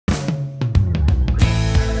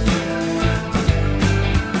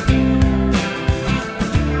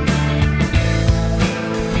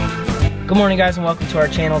Good morning, guys, and welcome to our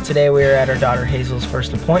channel. Today we are at our daughter Hazel's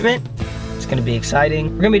first appointment. It's gonna be exciting.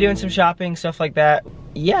 We're gonna be doing some shopping, stuff like that.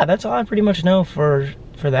 Yeah, that's all I pretty much know for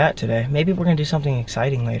that today. Maybe we're gonna do something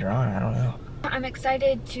exciting later on, I don't know. I'm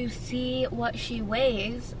excited to see what she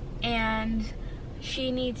weighs, and she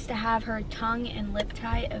needs to have her tongue and lip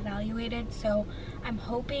tie evaluated, so I'm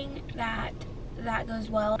hoping that that goes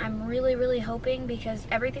well. I'm really hoping, because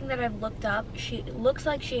everything that I've looked up, she looks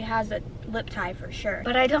like she has a lip tie for sure,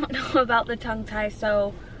 but I don't know about the tongue tie,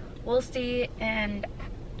 so we'll see. And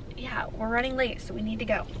yeah, we're running late, so we need to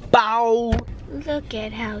go. Bow! Look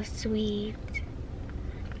at how sweet.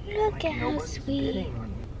 Look at how sweet.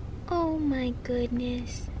 Oh my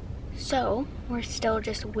goodness. So we're still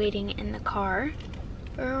just waiting in the car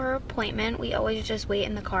for our appointment. We always just wait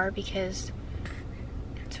in the car because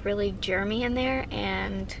it's really germy in there,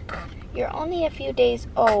 and you're only a few days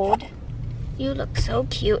old. You look so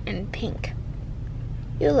cute in pink.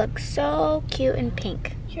 You look so cute in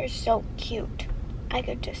pink. You're so cute. I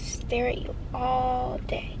could just stare at you all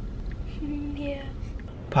day. Yeah.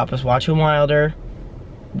 Papa's watching Wilder.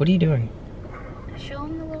 What are you doing? Show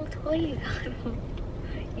him the little toy you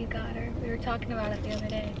got. You got her. We were talking about it the other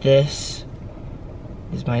day. This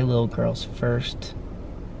is my little girl's first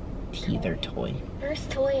teether toy.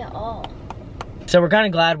 First toy at all. So we're kind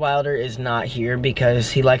of glad Wilder is not here, because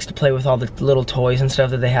he likes to play with all the little toys and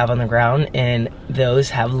stuff that they have on the ground, and those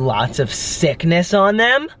have lots of sickness on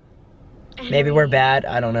them. Maybe we're bad,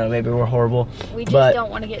 I don't know, maybe we're horrible. We just don't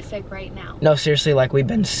want to get sick right now. No, seriously, like, we've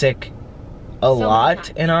been sick a lot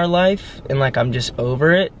in our life, and like I'm just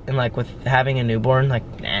over it, and like with having a newborn, like,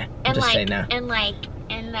 nah, I'll just say nah.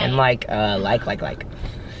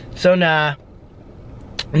 So nah,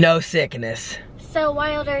 no sickness. So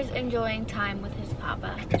Wilder's enjoying time with his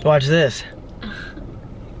papa. Watch this.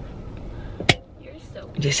 You're so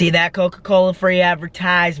cute. Did you see that Coca-Cola free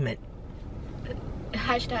advertisement?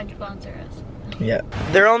 Hashtag sponsor us. Yeah.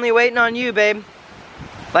 They're only waiting on you, babe.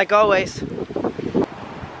 Like always.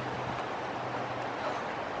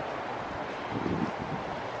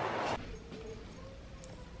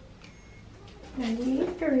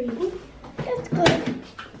 93. That's good.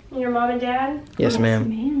 Your mom and dad? Yes,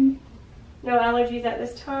 ma'am. No allergies at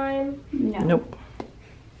this time? No. Nope.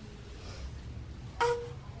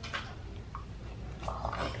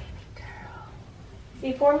 Is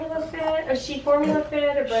he formula fed? Or is she formula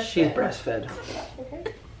fed or breastfed? She's breastfed.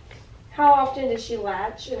 Okay. How often does she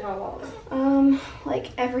latch and how long? Like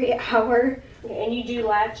every hour. Okay, and you do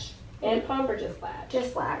latch and pump or just latch?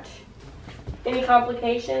 Just latch. Any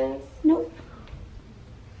complications? Nope.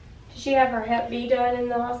 Did she have her Hep B done in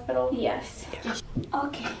the hospital? Yes.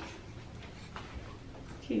 Okay.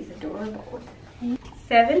 She's adorable.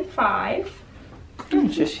 7'5".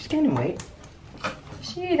 She's gaining weight.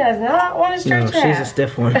 She does not want to stretch No, she's a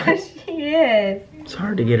stiff one. She is. It's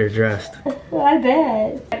hard to get her dressed. I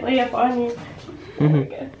bet. Lay up on you. There we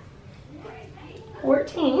go.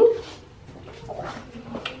 14.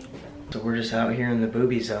 So we're just out here in the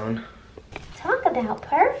booby zone. Talk about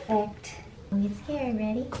perfect. Don't get scared,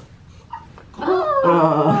 ready? Oh.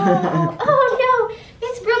 Oh no!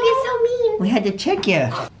 Miss Brooke is so mean. We had to check you.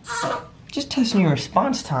 Just testing your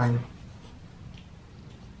response time.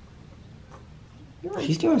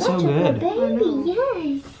 She's doing so good. Baby,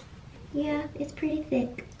 yes. Yeah, it's pretty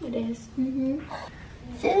thick. It is.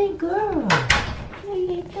 Silly girl.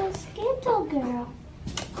 Little skittle girl.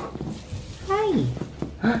 Hi.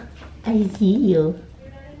 I see you.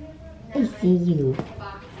 I see you.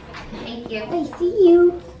 Thank you. I see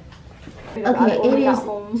you. Okay, it is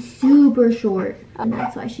super short, and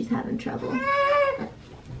that's why she's having trouble.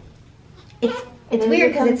 It's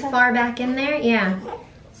weird because it's far back in there. Yeah.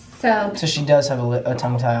 So she does have a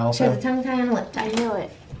tongue tie she also. has a tongue tie and a lip tie. I knew it.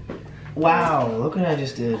 Wow, look what I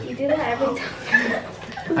just did. You do that every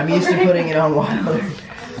time. I'm used to putting it on Wilder.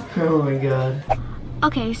 Oh my god.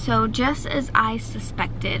 Okay, so just as I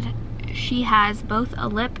suspected, she has both a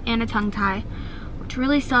lip and a tongue tie, which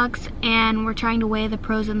really sucks, and we're trying to weigh the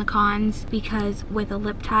pros and the cons, because with a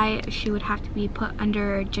lip tie, she would have to be put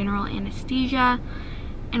under general anesthesia,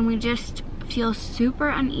 and we just feel super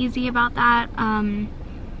uneasy about that.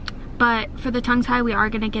 But for the tongue tie, we are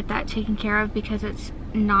gonna get that taken care of because it's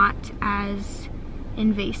not as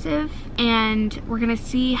invasive, and we're gonna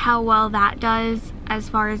see how well that does as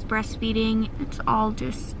far as breastfeeding. It's all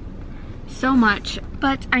just so much.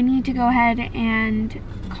 But I need to go ahead and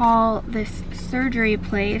call this surgery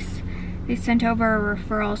place. They sent over a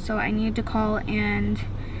referral, so I need to call and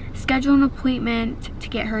schedule an appointment to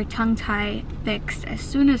get her tongue tie fixed as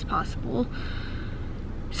soon as possible.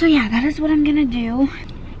 So yeah, that is what I'm gonna do.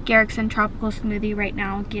 Garrick's in Tropical Smoothie right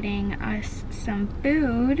now getting us some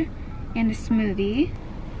food, and a smoothie.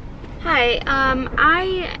 Hi,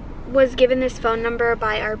 I was given this phone number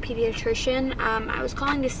by our pediatrician. I was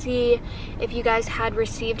calling to see if you guys had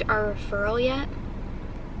received our referral yet.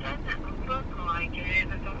 Doesn't look like it.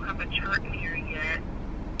 I don't have a chart here yet.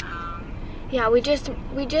 Yeah, we just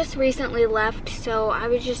recently left, so I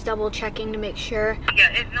was just double checking to make sure.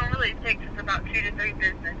 Yeah, it normally takes us about 2 to 3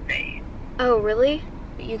 business days. Oh, really?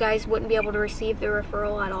 You guys wouldn't be able to receive the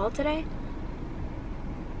referral at all today?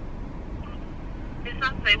 It's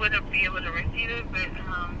not that they wouldn't be able to receive it, but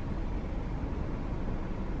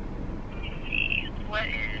let me see. What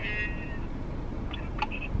is?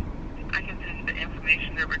 I can send the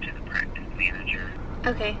information over to the practice manager.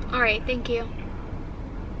 Okay, all right, thank you.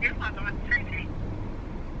 You're welcome. It's Tracy.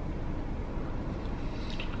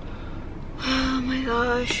 Oh my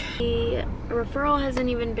gosh. The referral hasn't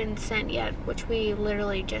even been sent yet, which we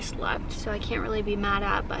literally just left, so I can't really be mad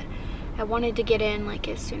at, but I wanted to get in like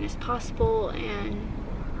as soon as possible, and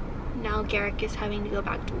now Garrick is having to go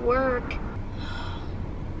back to work.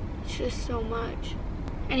 It's just so much.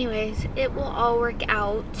 Anyways, it will all work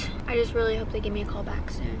out. I just really hope they give me a call back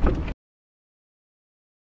soon.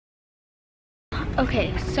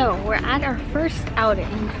 Okay, so we're at our first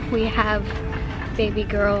outing. We have baby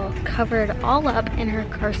girl covered all up in her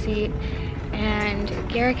car seat, and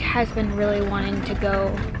Garrick has been really wanting to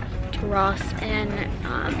go to Ross and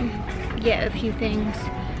get a few things.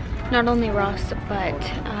 Not only Ross, but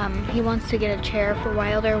he wants to get a chair for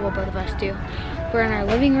Wilder. Well, both of us do. We're in our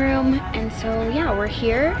living room, and so yeah, we're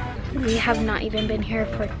here. We have not even been here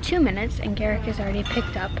for 2 minutes, and Garrick has already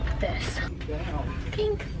picked up this.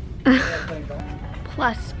 Pink.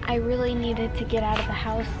 Plus, I really needed to get out of the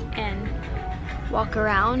house and walk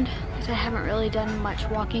around because I haven't really done much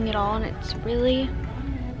walking at all, and it's really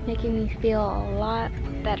making me feel a lot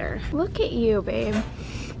better. Look at you, babe.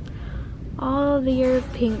 All of your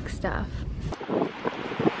pink stuff.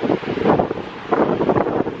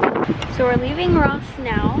 So we're leaving Ross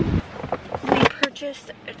now. We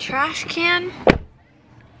purchased a trash can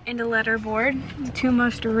and a letterboard, the two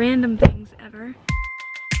most random things ever.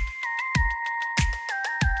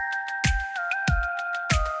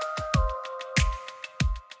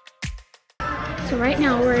 So right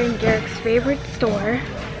now we're in Garrick's favorite store.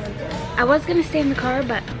 I was gonna stay in the car,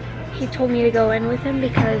 but he told me to go in with him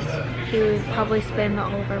because he would probably spend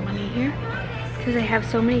all of our money here, because they have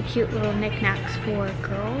so many cute little knickknacks for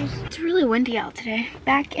girls. It's really windy out today.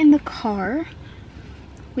 Back in the car,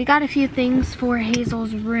 we got a few things for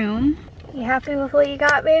Hazel's room. You happy with what you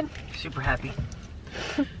got, babe? Super happy.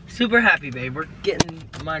 Super happy, babe. We're getting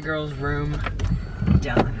my girl's room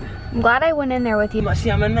done. I'm glad I went in there with you. See,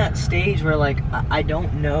 I'm in that stage where like I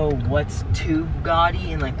don't know what's too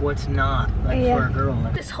gaudy and like what's not, like for a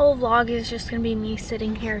girl. This whole vlog is just gonna be me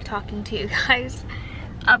sitting here talking to you guys,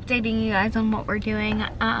 updating you guys on what we're doing.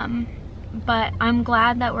 But I'm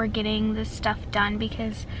glad that we're getting this stuff done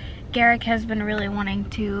because Garrick has been really wanting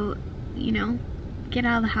to, you know, get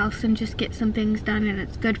out of the house and just get some things done, and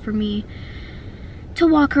it's good for me to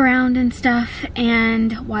walk around and stuff,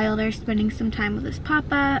 and Wilder's spending some time with his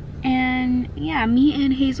papa, and yeah, me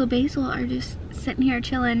and Hazel Basil are just sitting here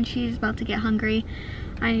chilling. She's about to get hungry.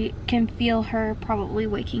 I can feel her probably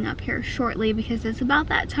waking up here shortly because it's about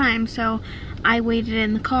that time, so I waited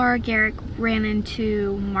in the car. Garrick ran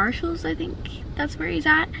into Marshall's, I think that's where he's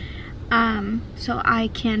at, so I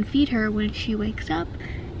can feed her when she wakes up.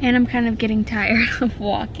 And I'm kind of getting tired of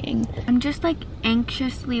walking. I'm just like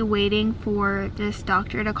anxiously waiting for this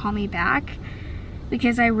doctor to call me back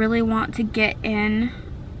because I really want to get in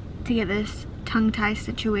to get this tongue tie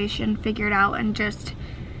situation figured out and just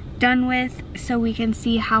done with, so we can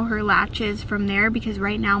see how her latch is from there, because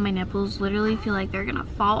right now my nipples literally feel like they're gonna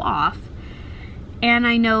fall off. And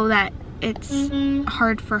I know that it's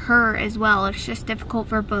hard for her as well. It's just difficult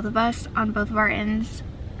for both of us on both of our ends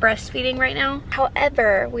breastfeeding right now.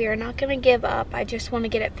 However, we are not going to give up. I just want to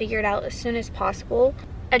get it figured out as soon as possible.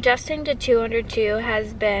 Adjusting to 202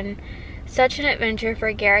 has been such an adventure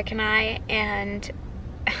for Garrick and I, and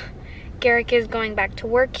Garrick is going back to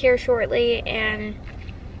work here shortly, and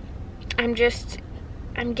I'm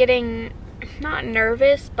getting not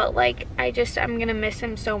nervous, but like I'm gonna miss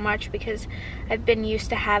him so much because I've been used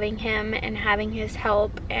to having him and having his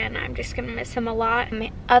help, and I'm just gonna miss him a lot.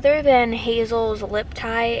 Other than Hazel's lip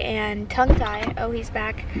tie and tongue tie, oh, he's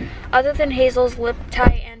back. Other than Hazel's lip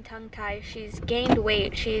tie and tongue tie, she's gained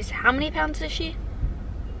weight. How many pounds is she?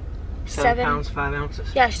 7 pounds 5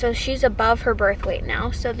 ounces. Yeah, so she's above her birth weight now.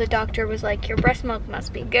 So the doctor was like, your breast milk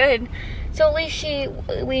must be good. So at least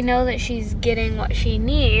we know that she's getting what she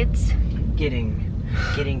needs. Getting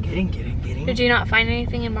Getting. Did you not find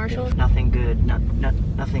anything in Marshall's? Nothing good,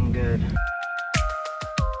 nothing good.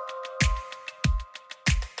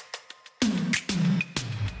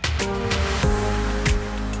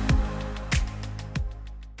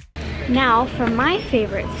 Now for my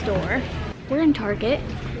favorite store. We're in Target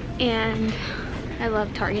and I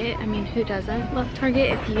love Target. I mean, who doesn't love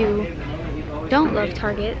Target? If you don't love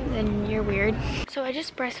Target, then you're weird. So I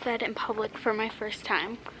just breastfed in public for my first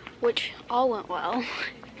time, which all went well,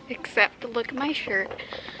 except look at my shirt.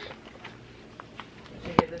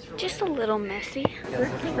 Just a little messy.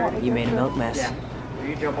 You made a milk mess. Yeah.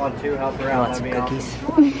 You jump on two, help her out. Want some cookies?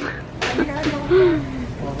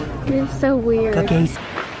 You're so weird. Cookies.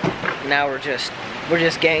 Now we're just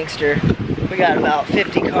gangster. We got about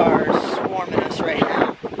 50 cars swarming us right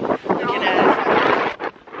now. Looking at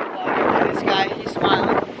this guy, he's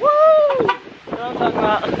smiling. Woo! You know what I'm talking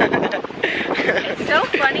about? It's so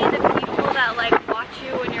funny the people that like watch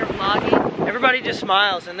you when you're vlogging. Everybody just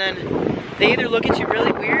smiles and then they either look at you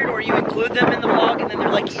really weird or you include them in the vlog and then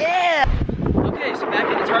they're like, yeah! Okay, so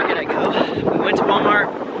back into Target I go. We went to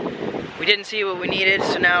Walmart. We didn't see what we needed,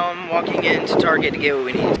 so now I'm walking into Target to get what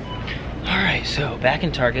we need. Alright, so back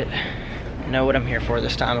in Target. I know what I'm here for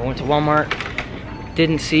this time. I went to Walmart.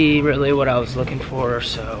 Didn't see really what I was looking for,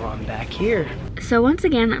 so I'm back here. So once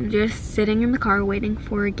again, I'm just sitting in the car waiting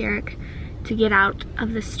for Garrick to get out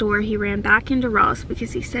of the store. He ran back into Ross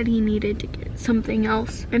because he said he needed to get something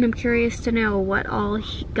else. And I'm curious to know what all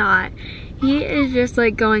he got. He is just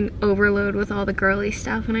like going overload with all the girly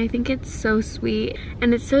stuff and I think it's so sweet.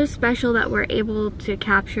 And it's so special that we're able to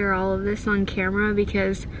capture all of this on camera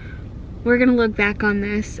because we're gonna look back on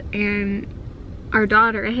this and our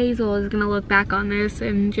daughter Hazel is gonna look back on this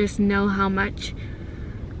and just know how much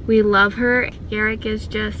we love her. Garrick is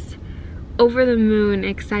just over the moon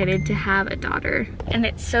excited to have a daughter. And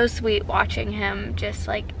it's so sweet watching him just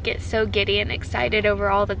like get so giddy and excited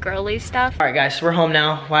over all the girly stuff. Alright guys, so we're home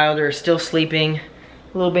now. Wilder is still sleeping.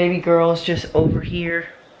 Little baby girl is just over here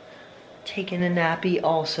taking a nappy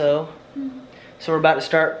also. So we're about to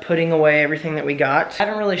start putting away everything that we got. I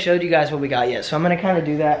haven't really showed you guys what we got yet, so I'm gonna kind of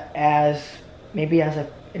do that as, maybe as I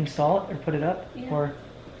install it or put it up, or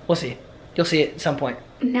we'll see. You'll see it at some point.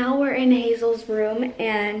 Now we're in Hazel's room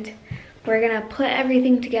and we're gonna put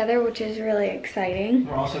everything together, which is really exciting.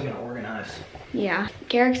 We're also gonna organize. Yeah,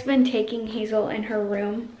 Garrick's been taking Hazel in her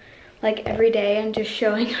room like every day and just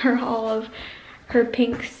showing her all of her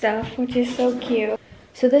pink stuff, which is so cute.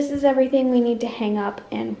 So this is everything we need to hang up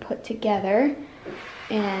and put together.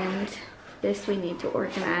 And this we need to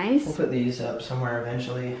organize. We'll put these up somewhere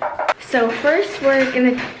eventually. So first we're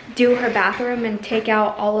gonna do her bathroom and take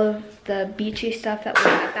out all of the beachy stuff that we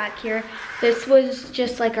have back here. This was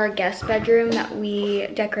just like our guest bedroom that we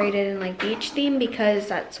decorated in like beach theme because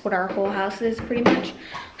that's what our whole house is pretty much.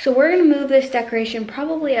 So we're gonna move this decoration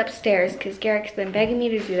probably upstairs because Garrick's been begging me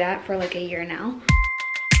to do that for like a year now.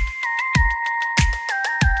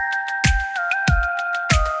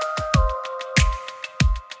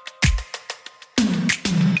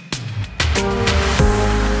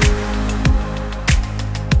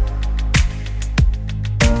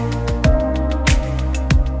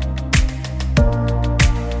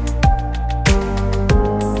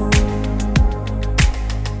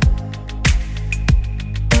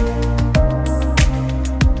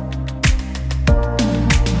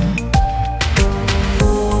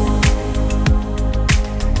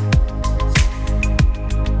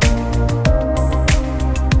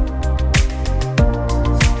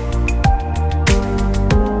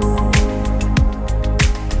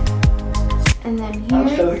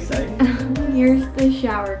 Here's the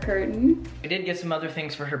shower curtain. We did get some other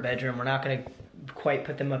things for her bedroom. We're not gonna quite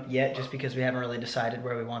put them up yet just because we haven't really decided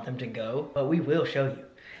where we want them to go, but we will show you.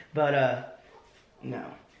 But no,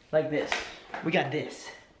 like this. We got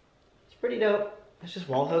this. It's pretty dope. It's just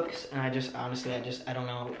wall hooks, and I honestly I don't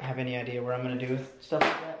know, have any idea what I'm gonna do with stuff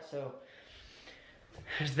like that. So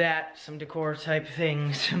there's that, some decor type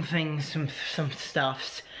things, some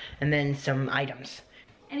stuffs, and then some items.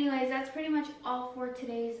 Anyways, that's pretty much all for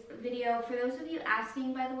today's video. For those of you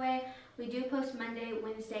asking, by the way, we do post Monday,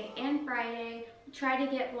 Wednesday, and Friday. We try to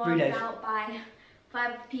get vlogs out by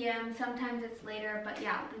 5 p.m. Sometimes it's later, but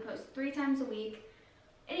yeah, we post 3 times a week.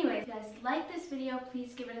 Anyways, guys, like this video,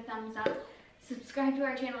 please give it a thumbs up. Subscribe to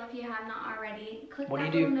our channel if you have not already. Click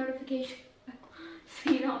that little notification bell so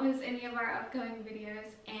you don't miss any of our upcoming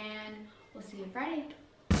videos. And we'll see you Friday.